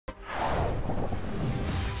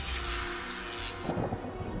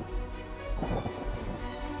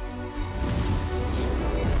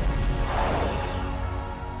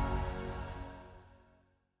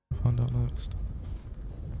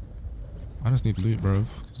just need loot, bro.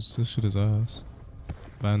 Cause this shit is ass.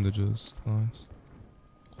 Bandages, nice.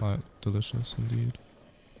 Quite delicious indeed.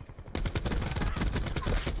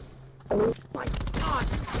 Oh my god!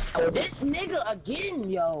 Oh, this nigga again,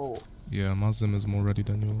 yo! Yeah, my Zim is more ready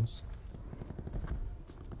than yours.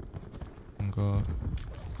 Oh god.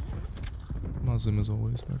 My Zim is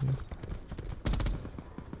always ready.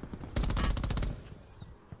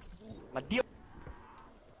 Ma Dio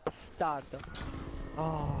bastardo.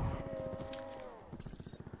 Oh.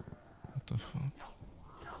 What the fuck?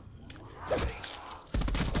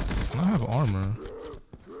 Can I have armor?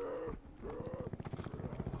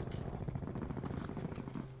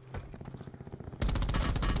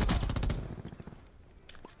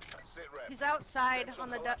 He's outside on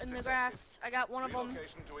the in the grass. I got one of them.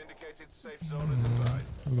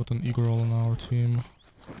 We got an Eagle on our team.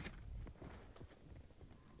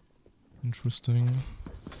 Interesting.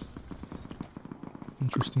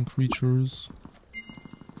 Interesting creatures.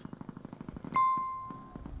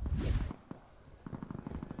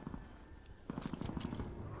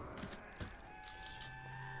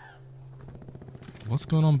 What's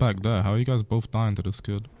going on back there? How are you guys both dying to this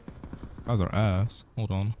kid? You guys are ass. Hold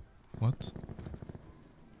on. What?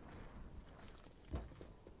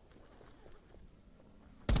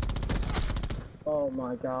 Oh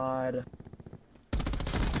my god.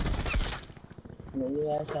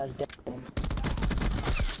 Your ass has down.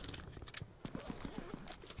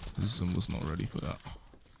 This Zim was not ready for that.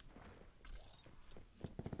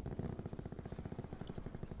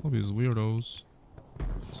 All these weirdos.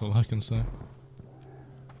 That's all I can say.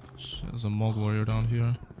 Shit, there's a Mog warrior down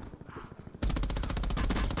here.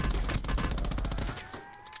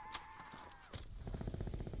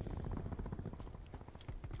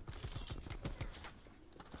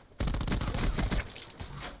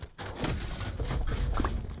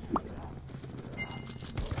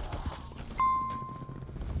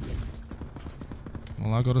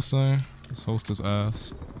 All I gotta say, this host is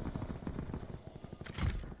ass.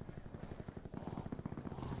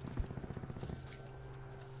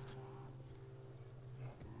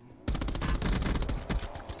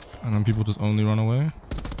 And then people just only run away.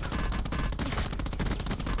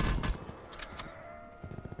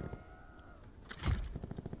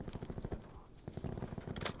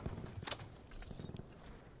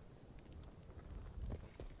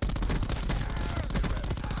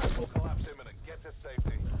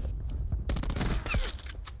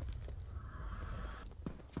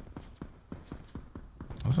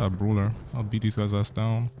 I'll have Brawler. I'll beat these guys' ass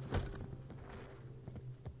down.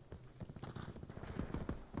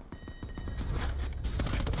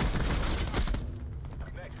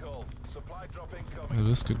 Yeah,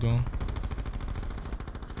 this could go.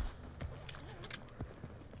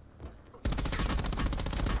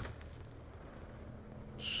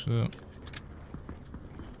 Shit.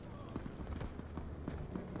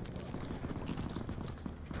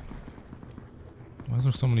 Why is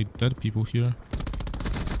there so many dead people here?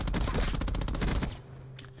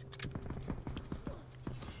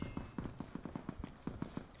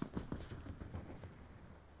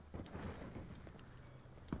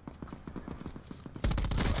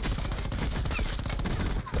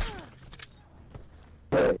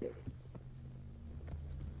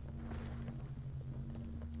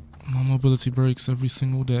 My mobility breaks every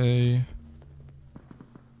single day.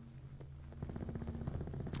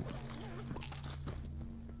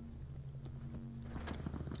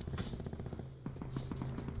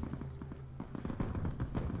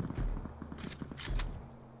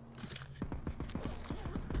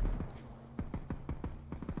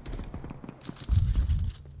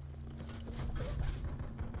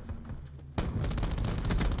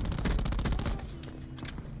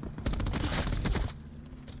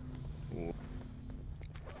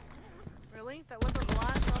 Really? That wasn't the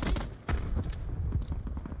last one?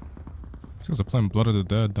 These guys are playing Blood of the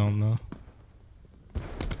Dead down there.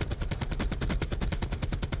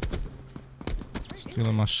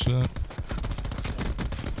 Stealing my shit. Be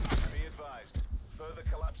advised. Further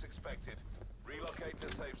collapse expected. Relocate to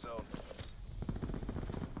safe zone.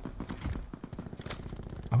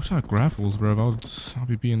 I wish I had grapples, bro. I'll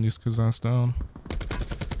be beating these kids' ass down.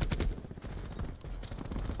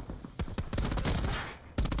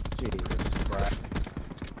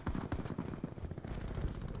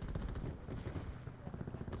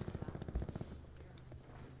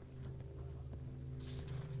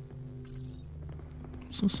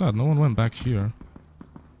 So sad, no one went back here.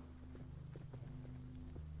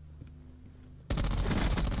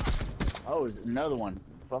 Oh, another one.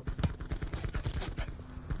 Fuck.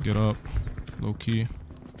 Get up. Low key.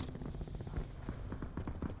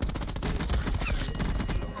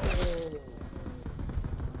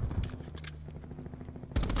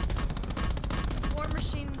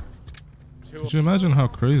 Could you imagine how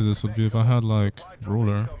crazy this would be if I had like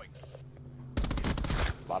ruler?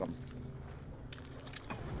 Bottom.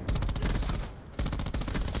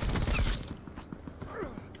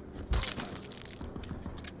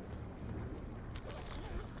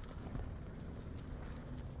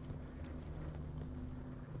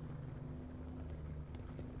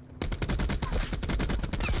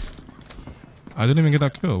 I didn't even get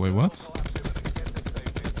that kill. Wait, what?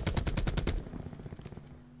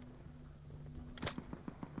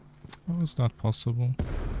 How is that possible?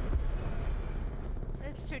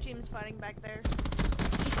 There's 2 teams fighting back there.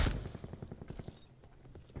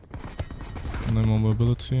 And then more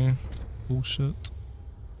mobility. Bullshit.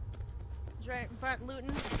 He's right in front looting.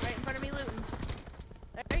 Right in front of me looting.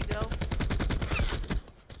 There you go.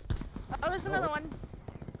 Oh, there's another one.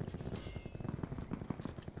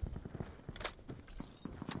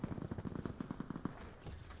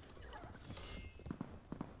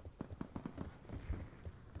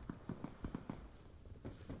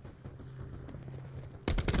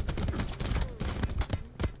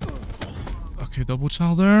 Okay, double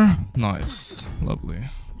chow there. Nice. Lovely.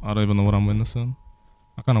 I don't even know what I'm witnessing.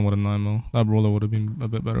 I kinda want a 9mm. That roller would have been a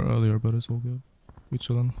bit better earlier, but it's all good. We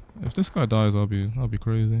chillin'. If this guy dies, I'll be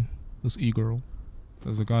crazy. This E-girl.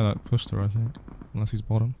 There's a guy that pushed her, I think. Unless he's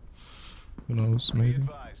bottom. Who knows, maybe.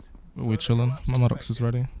 But we chillin'. My Maddox is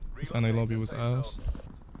ready. This NA lobby was ass.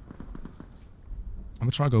 I'm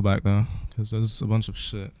gonna try to go back there, because there's a bunch of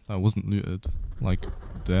shit that wasn't looted. Like,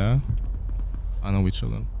 there. I know we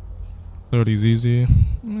chillin'. 30's easy,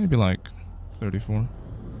 maybe like 34.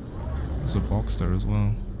 There's a box there as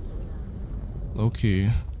well. Low key,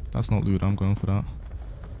 that's not loot, I'm going for that.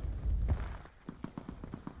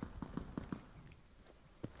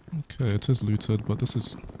 Okay, it is looted, but this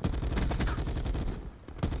is...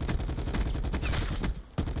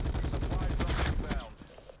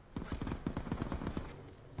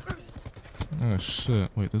 Oh shit,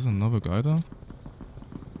 wait, there's another guy there?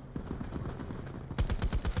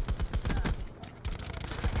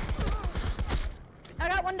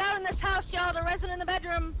 Y'all, they're resin in the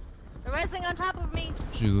bedroom. They're resin on top of me.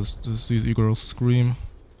 Jesus, these e-girls scream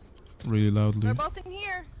really loudly. They're both in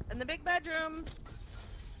here, in the big bedroom.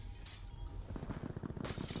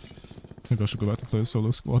 Maybe I should go back to play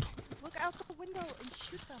solo squad. Look out the window and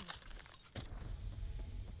shoot them.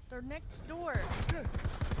 They're next door.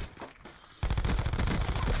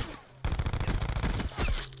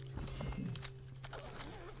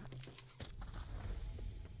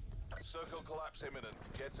 Circle collapse imminent.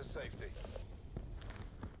 Get to safety.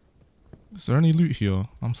 Is there any loot here?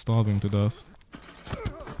 I'm starving to death.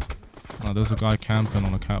 Oh, there's a guy camping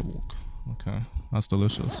on a catwalk. Okay, that's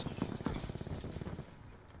delicious.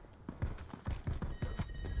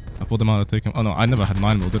 I thought they might have taken... Oh no, I never had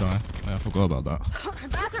 9mm, did I? Yeah, I forgot about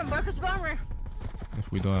that. Bathroom, Marcus Bomber.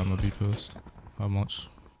 If we die, I'm gonna be pissed. How much?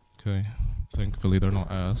 Okay, thankfully they're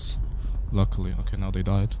not ass. Luckily. Okay, now they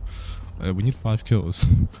died. We need 5 kills.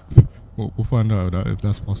 We'll find out if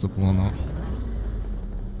that's possible or not.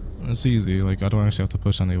 It's easy, like I don't actually have to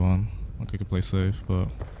push anyone. Like I can play safe, but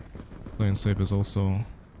playing safe is also...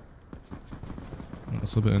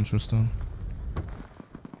 It's a bit interesting.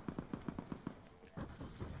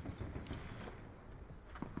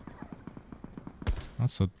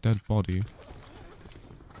 That's a dead body.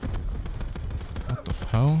 What the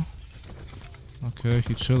hell? Okay,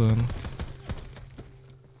 he chillin'.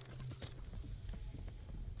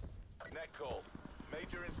 Net call.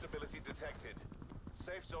 Major instability detected.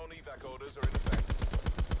 Safe zone evac orders are in effect.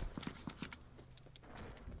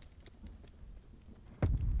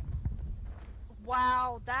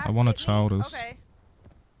 Wow, that. I want a hit me? child. Okay.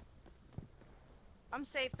 I'm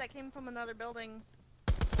safe. That came from another building.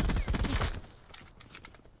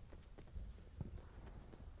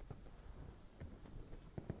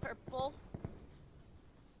 Purple.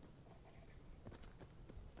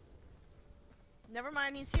 Never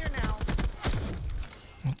mind, he's here now.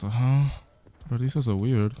 What the hell? Bro, these guys are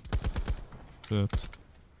weird. Shit.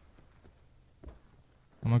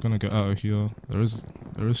 Am I gonna get out of here? There is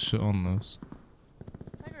shit on this.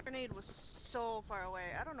 That grenade was so far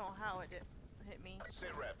away. I don't know how it hit me. Sit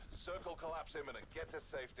rep. Circle collapse imminent. Get to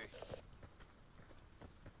safety.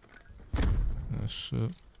 Yeah,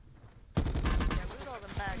 shit. Yeah, loot all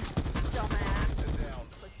them bags. Dumbass. Sit down.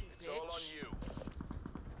 Pussy It's all on bitch. you.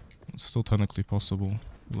 It's still technically possible.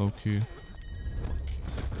 Low key.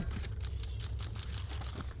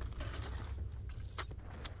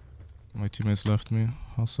 My teammates left me.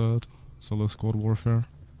 How sad. Solo squad warfare.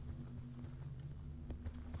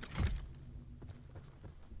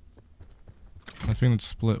 I think it's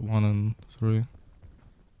split 1 and 3.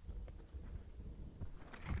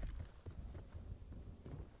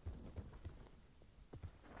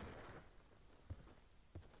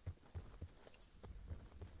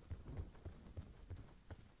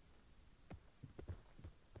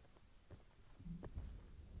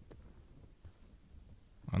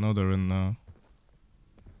 know they're in there.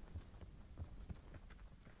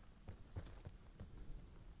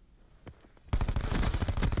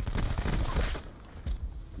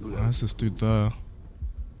 Why is this dude there?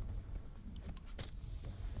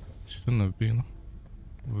 Shouldn't have been.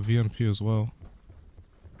 With VMP as well.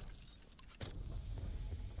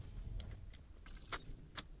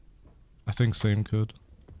 I think same could.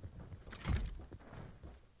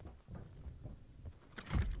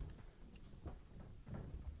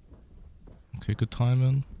 Okay, good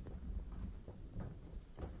timing.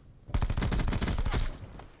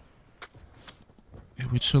 Yeah,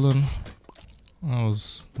 we chillin'. That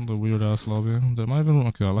was the weird ass lobby. There might even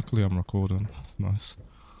okay, luckily I'm recording. Nice.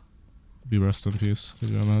 Be rest in peace, could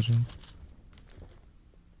you imagine?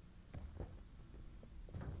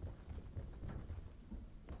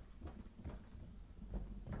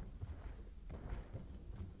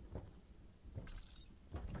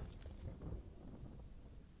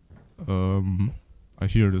 I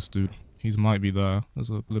hear this dude. He might be there. There's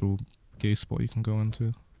a little gay spot you can go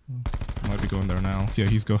into. Might be going there now. Yeah,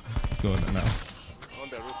 he's going there now.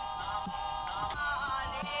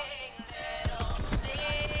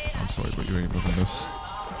 I'm sorry, but you ain't living this.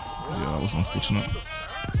 Yeah, that was unfortunate.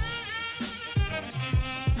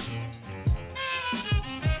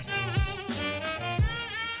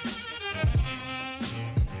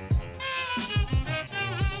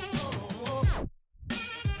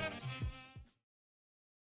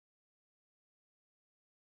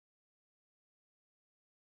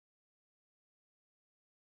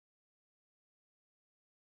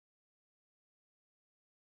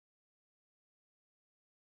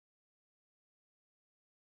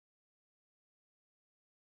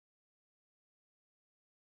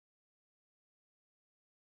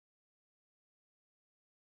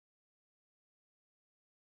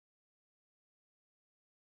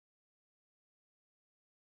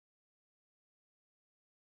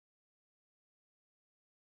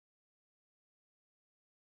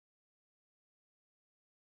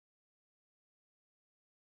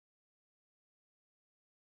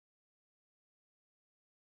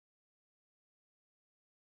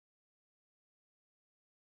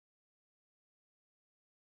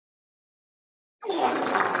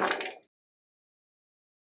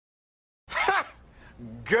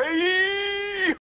 Gay!